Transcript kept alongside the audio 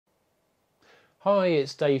Hi,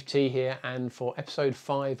 it's Dave T here, and for episode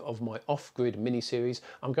 5 of my off-grid mini-series,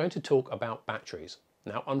 I'm going to talk about batteries.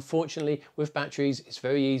 Now, unfortunately, with batteries, it's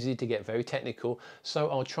very easy to get very technical, so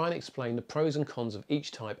I'll try and explain the pros and cons of each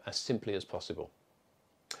type as simply as possible.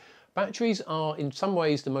 Batteries are in some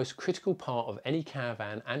ways the most critical part of any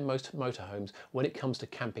caravan and most motorhomes when it comes to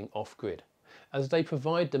camping off-grid, as they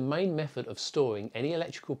provide the main method of storing any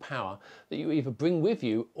electrical power that you either bring with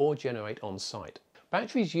you or generate on site.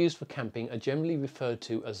 Batteries used for camping are generally referred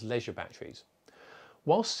to as leisure batteries.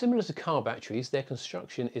 Whilst similar to car batteries, their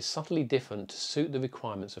construction is subtly different to suit the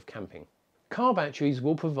requirements of camping. Car batteries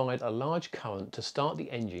will provide a large current to start the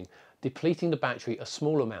engine, depleting the battery a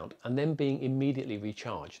small amount and then being immediately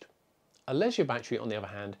recharged. A leisure battery, on the other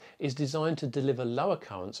hand, is designed to deliver lower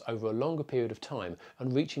currents over a longer period of time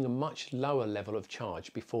and reaching a much lower level of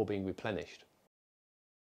charge before being replenished.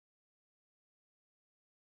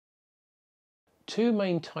 Two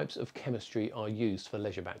main types of chemistry are used for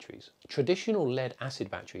leisure batteries: traditional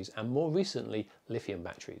lead-acid batteries and more recently lithium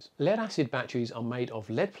batteries. Lead-acid batteries are made of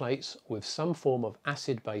lead plates with some form of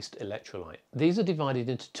acid-based electrolyte. These are divided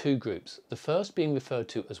into two groups, the first being referred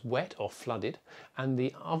to as wet or flooded and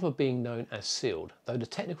the other being known as sealed, though the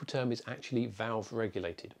technical term is actually valve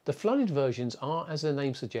regulated. The flooded versions are, as their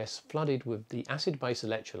name suggests, flooded with the acid-based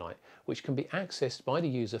electrolyte, which can be accessed by the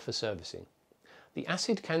user for servicing. The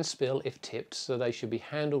acid can spill if tipped, so they should be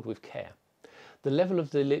handled with care. The level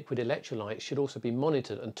of the liquid electrolyte should also be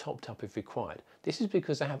monitored and topped up if required. This is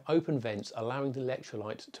because they have open vents allowing the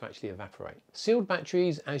electrolyte to actually evaporate. Sealed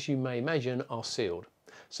batteries, as you may imagine, are sealed,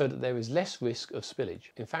 so that there is less risk of spillage.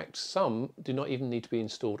 In fact, some do not even need to be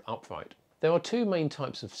installed upright. There are two main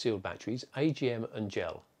types of sealed batteries, AGM and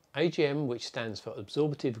GEL. AGM, which stands for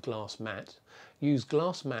absorptive glass mat, use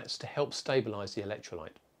glass mats to help stabilise the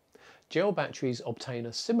electrolyte. Gel batteries obtain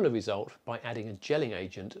a similar result by adding a gelling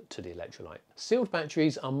agent to the electrolyte. Sealed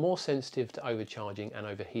batteries are more sensitive to overcharging and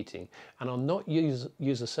overheating and are not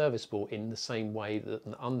user serviceable in the same way that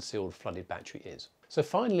an unsealed flooded battery is. So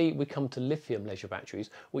finally, we come to lithium leisure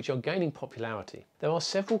batteries, which are gaining popularity. There are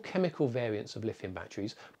several chemical variants of lithium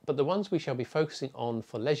batteries, but the ones we shall be focusing on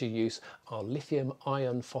for leisure use are lithium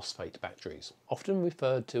iron phosphate batteries, often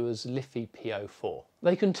referred to as LiFePO4.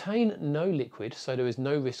 They contain no liquid, so there is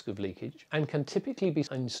no risk of leakage, and can typically be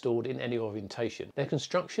installed in any orientation. Their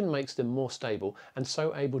construction makes them more stable and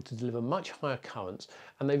so able to deliver much higher currents,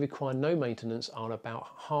 and they require no maintenance, are about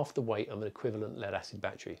half the weight of an equivalent lead-acid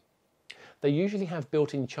battery. They usually have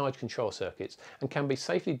built-in charge control circuits and can be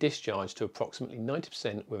safely discharged to approximately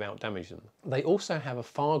 90% without damaging them. They also have a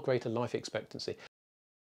far greater life expectancy.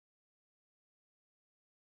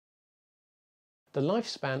 The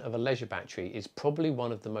lifespan of a leisure battery is probably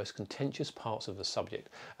one of the most contentious parts of the subject,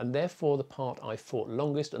 and therefore the part I've thought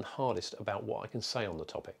longest and hardest about what I can say on the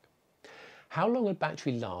topic. How long a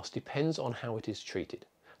battery lasts depends on how it is treated.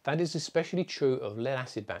 That is especially true of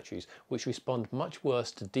lead-acid batteries, which respond much worse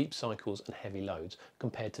to deep cycles and heavy loads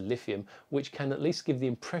compared to lithium, which can at least give the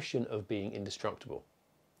impression of being indestructible.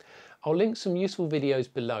 I'll link some useful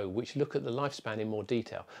videos below which look at the lifespan in more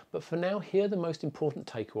detail, but for now here are the most important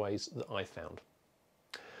takeaways that I found.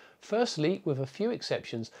 Firstly, with a few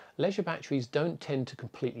exceptions, leisure batteries don't tend to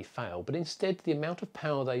completely fail, but instead the amount of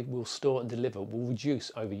power they will store and deliver will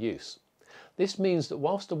reduce over use. This means that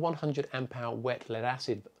whilst a 100 amp hour wet lead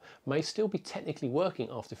acid may still be technically working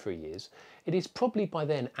after 3 years, it is probably by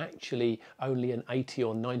then actually only an 80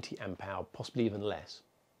 or 90 amp hour, possibly even less.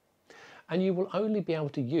 And you will only be able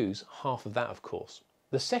to use half of that, of course.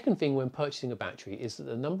 The second thing when purchasing a battery is that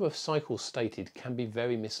the number of cycles stated can be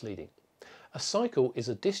very misleading. A cycle is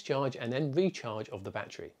a discharge and then recharge of the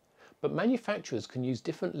battery, but manufacturers can use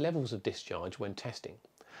different levels of discharge when testing.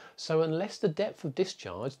 So unless the depth of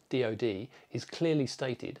discharge, DOD, is clearly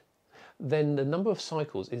stated, then the number of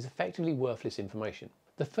cycles is effectively worthless information.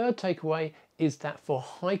 The third takeaway is that for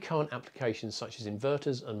high current applications such as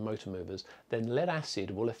inverters and motor movers, then lead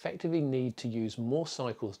acid will effectively need to use more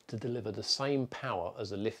cycles to deliver the same power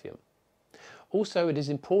as a lithium. Also, it is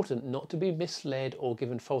important not to be misled or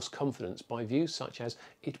given false confidence by views such as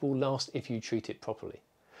it will last if you treat it properly.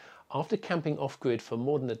 After camping off-grid for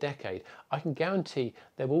more than a decade, I can guarantee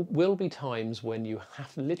there will be times when you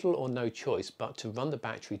have little or no choice but to run the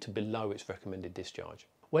battery to below its recommended discharge.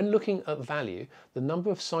 When looking at value, the number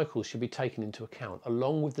of cycles should be taken into account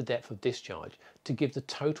along with the depth of discharge to give the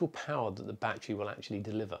total power that the battery will actually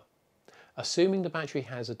deliver. Assuming the battery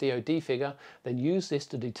has a DOD figure, then use this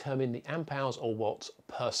to determine the amp hours or watts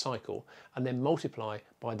per cycle and then multiply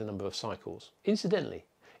by the number of cycles. Incidentally,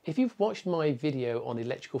 if you've watched my video on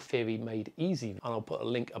electrical theory made easy, and I'll put a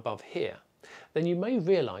link above here, then you may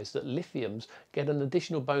realise that lithiums get an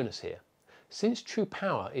additional bonus here. Since true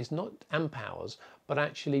power is not amp hours but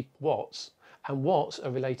actually watts, and watts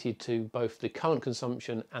are related to both the current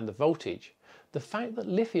consumption and the voltage, the fact that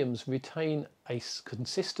lithiums retain a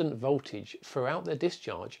consistent voltage throughout their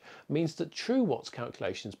discharge means that true watts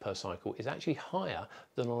calculations per cycle is actually higher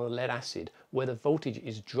than on a lead acid, where the voltage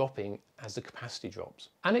is dropping as the capacity drops.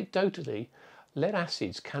 Anecdotally, lead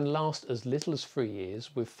acids can last as little as 3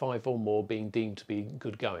 years, with 5 or more being deemed to be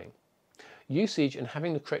good going. Usage and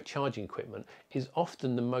having the correct charging equipment is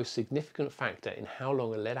often the most significant factor in how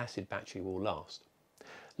long a lead acid battery will last.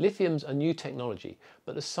 Lithiums are new technology,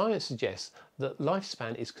 but the science suggests that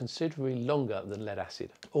lifespan is considerably longer than lead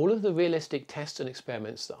acid. All of the realistic tests and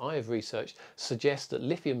experiments that I have researched suggest that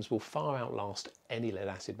lithiums will far outlast any lead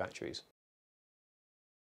acid batteries.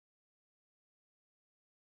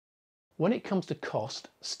 When it comes to cost,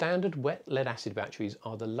 standard wet lead acid batteries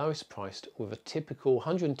are the lowest priced, with a typical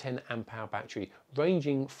 110 amp hour battery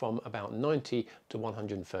ranging from about £90 to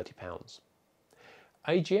 £130.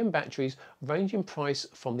 AGM batteries range in price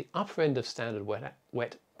from the upper end of standard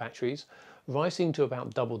wet batteries, rising to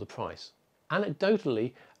about double the price.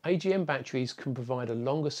 Anecdotally, AGM batteries can provide a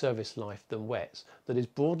longer service life than wets that is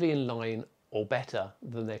broadly in line or better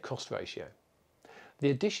than their cost ratio. The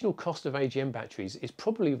additional cost of AGM batteries is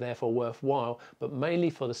probably therefore worthwhile, but mainly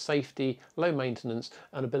for the safety, low maintenance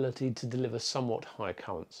and ability to deliver somewhat higher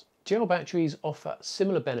currents. GEL batteries offer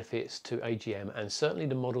similar benefits to AGM, and certainly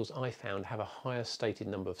the models I found have a higher stated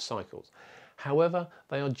number of cycles. However,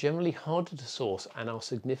 they are generally harder to source and are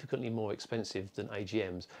significantly more expensive than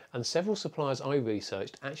AGMs, and several suppliers I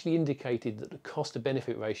researched actually indicated that the cost to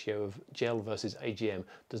benefit ratio of GEL versus AGM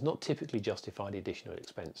does not typically justify the additional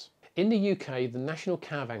expense. In the UK, the National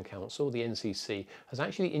Caravan Council, the NCC, has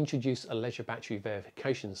actually introduced a leisure battery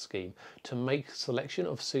verification scheme to make selection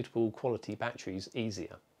of suitable quality batteries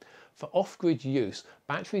easier. For off-grid use,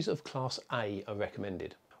 batteries of Class A are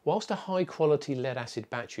recommended. Whilst a high-quality lead-acid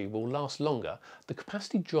battery will last longer, the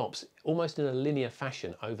capacity drops almost in a linear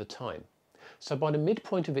fashion over time. So by the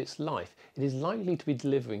midpoint of its life, it is likely to be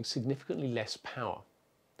delivering significantly less power.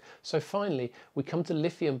 So finally, we come to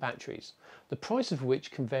lithium batteries, the price of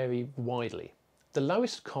which can vary widely. The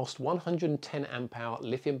lowest cost 110 amp hour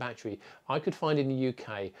lithium battery I could find in the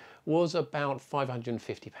UK was about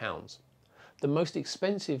 £550. The most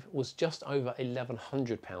expensive was just over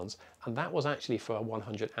 £1,100, and that was actually for a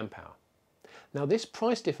 100 amp hour. Now this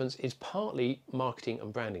price difference is partly marketing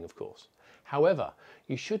and branding, of course. However,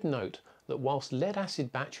 you should note that whilst lead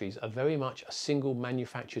acid batteries are very much a single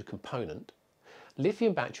manufactured component,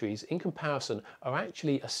 lithium batteries in comparison are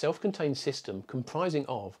actually a self-contained system comprising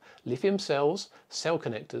of lithium cells, cell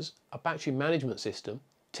connectors, a battery management system,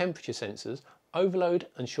 temperature sensors, overload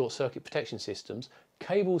and short circuit protection systems,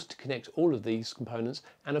 cables to connect all of these components,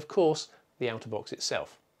 and of course the outer box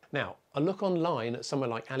itself. Now, a look online at somewhere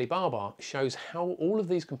like Alibaba shows how all of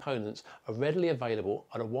these components are readily available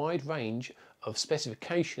at a wide range of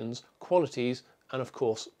specifications, qualities, and of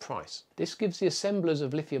course price. This gives the assemblers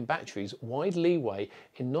of lithium batteries wide leeway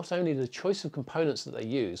in not only the choice of components that they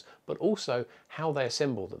use, but also how they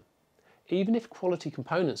assemble them. Even if quality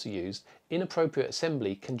components are used, inappropriate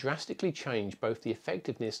assembly can drastically change both the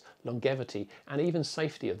effectiveness, longevity, and even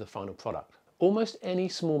safety of the final product. Almost any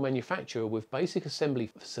small manufacturer with basic assembly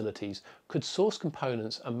facilities could source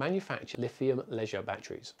components and manufacture lithium leisure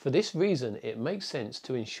batteries. For this reason, it makes sense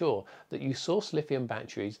to ensure that you source lithium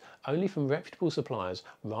batteries only from reputable suppliers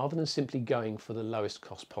rather than simply going for the lowest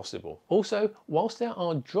cost possible. Also, whilst there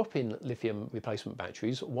are drop-in lithium replacement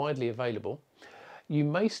batteries widely available, you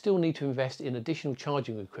may still need to invest in additional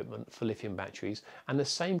charging equipment for lithium batteries, and the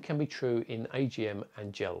same can be true in AGM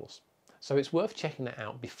and GELs. So it's worth checking that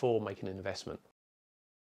out before making an investment.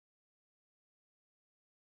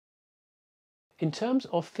 In terms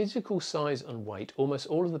of physical size and weight, almost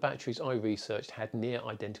all of the batteries I researched had near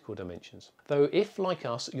identical dimensions. Though if, like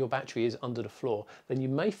us, your battery is under the floor, then you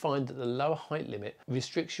may find that the lower height limit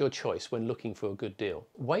restricts your choice when looking for a good deal.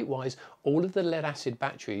 Weight-wise, all of the lead acid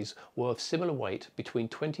batteries were of similar weight, between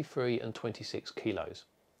 23 and 26 kilos.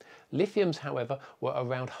 Lithiums, however, were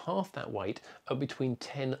around half that weight at between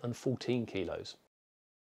 10 and 14 kilos.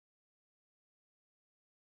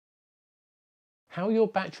 How your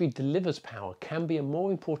battery delivers power can be a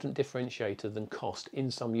more important differentiator than cost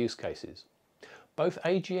in some use cases. Both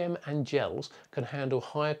AGM and GELs can handle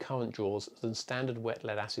higher current draws than standard wet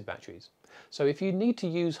lead acid batteries. So if you need to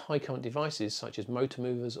use high current devices such as motor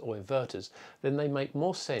movers or inverters, then they make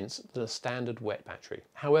more sense than a standard wet battery.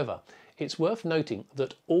 However, it's worth noting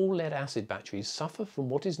that all lead acid batteries suffer from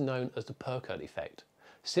what is known as the Perkert effect.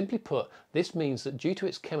 Simply put, this means that due to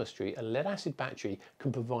its chemistry, a lead acid battery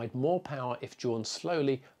can provide more power if drawn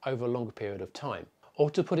slowly over a longer period of time.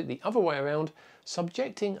 Or to put it the other way around,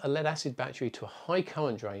 subjecting a lead acid battery to a high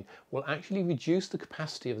current drain will actually reduce the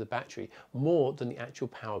capacity of the battery more than the actual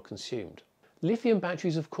power consumed. Lithium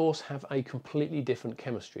batteries of course have a completely different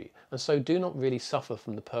chemistry and so do not really suffer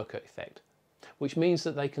from the Perkert effect, which means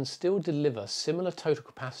that they can still deliver similar total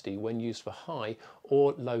capacity when used for high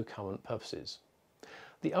or low current purposes.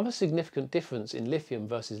 The other significant difference in lithium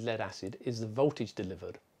versus lead acid is the voltage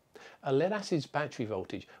delivered. A lead acid's battery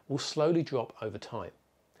voltage will slowly drop over time.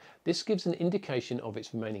 This gives an indication of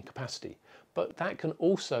its remaining capacity, but that can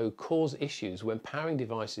also cause issues when powering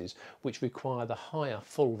devices which require the higher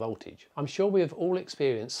full voltage. I'm sure we have all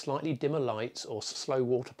experienced slightly dimmer lights or slow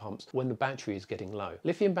water pumps when the battery is getting low.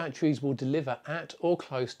 Lithium batteries will deliver at or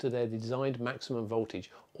close to their designed maximum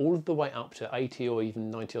voltage all of the way up to 80 or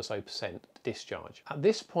even 90 or so percent discharge. At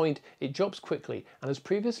this point it drops quickly, and as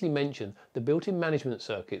previously mentioned, the built-in management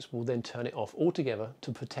circuits will then turn it off altogether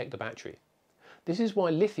to protect the battery. This is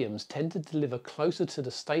why lithiums tend to deliver closer to the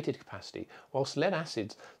stated capacity, whilst lead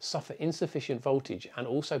acids suffer insufficient voltage and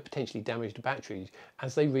also potentially damage the batteries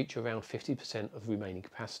as they reach around 50% of remaining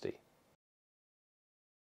capacity.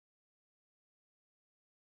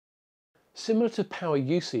 Similar to power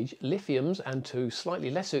usage, lithiums and to slightly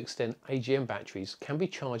lesser extent AGM batteries can be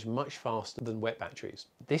charged much faster than wet batteries.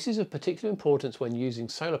 This is of particular importance when using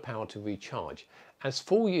solar power to recharge, as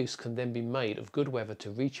full use can then be made of good weather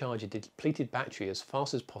to recharge a depleted battery as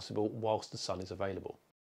fast as possible whilst the sun is available.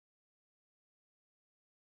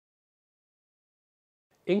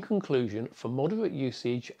 In conclusion, for moderate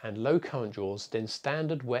usage and low current draws, then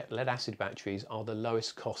standard wet lead acid batteries are the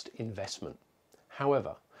lowest cost investment.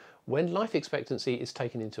 However, when life expectancy is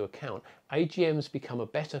taken into account, AGMs become a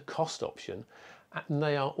better cost option, and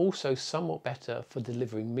they are also somewhat better for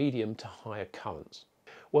delivering medium to higher currents.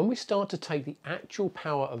 When we start to take the actual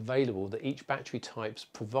power available that each battery types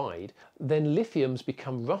provide, then lithiums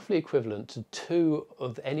become roughly equivalent to 2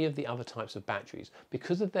 of any of the other types of batteries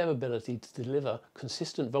because of their ability to deliver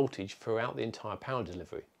consistent voltage throughout the entire power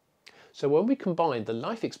delivery. So when we combine the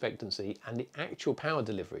life expectancy and the actual power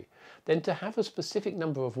delivery, then to have a specific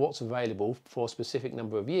number of watts available for a specific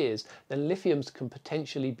number of years, then lithiums can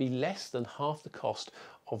potentially be less than half the cost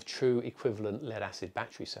of true equivalent lead acid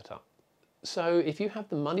battery setup. So if you have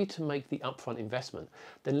the money to make the upfront investment,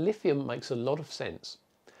 then lithium makes a lot of sense.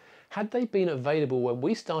 Had they been available when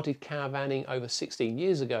we started caravanning over 16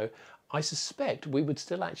 years ago, I suspect we would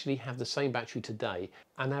still actually have the same battery today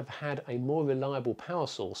and have had a more reliable power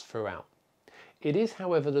source throughout. It is,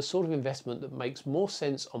 however, the sort of investment that makes more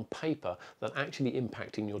sense on paper than actually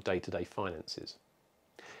impacting your day-to-day finances.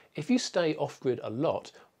 If you stay off-grid a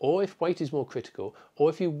lot, or if weight is more critical, or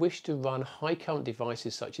if you wish to run high current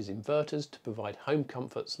devices such as inverters to provide home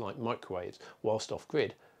comforts like microwaves whilst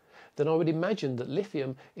off-grid, then I would imagine that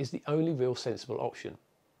lithium is the only real sensible option.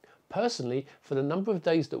 Personally, for the number of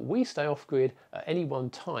days that we stay off-grid at any one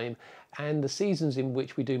time and the seasons in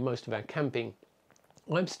which we do most of our camping,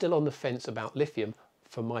 I'm still on the fence about lithium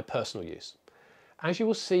for my personal use. As you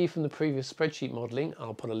will see from the previous spreadsheet modelling,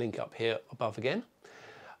 I'll put a link up here above again,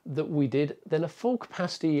 that we did, then a full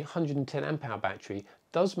capacity 110 amp hour battery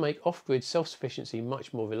does make off-grid self-sufficiency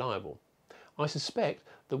much more reliable. I suspect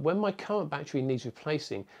that when my current battery needs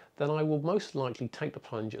replacing, then I will most likely take the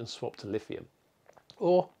plunge and swap to lithium.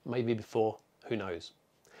 Or maybe before, who knows.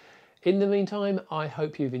 In the meantime, I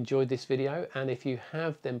hope you've enjoyed this video, and if you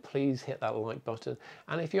have, then please hit that like button,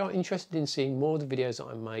 and if you are interested in seeing more of the videos that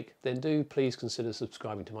I make, then do please consider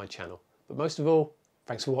subscribing to my channel. But most of all,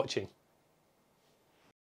 thanks for watching.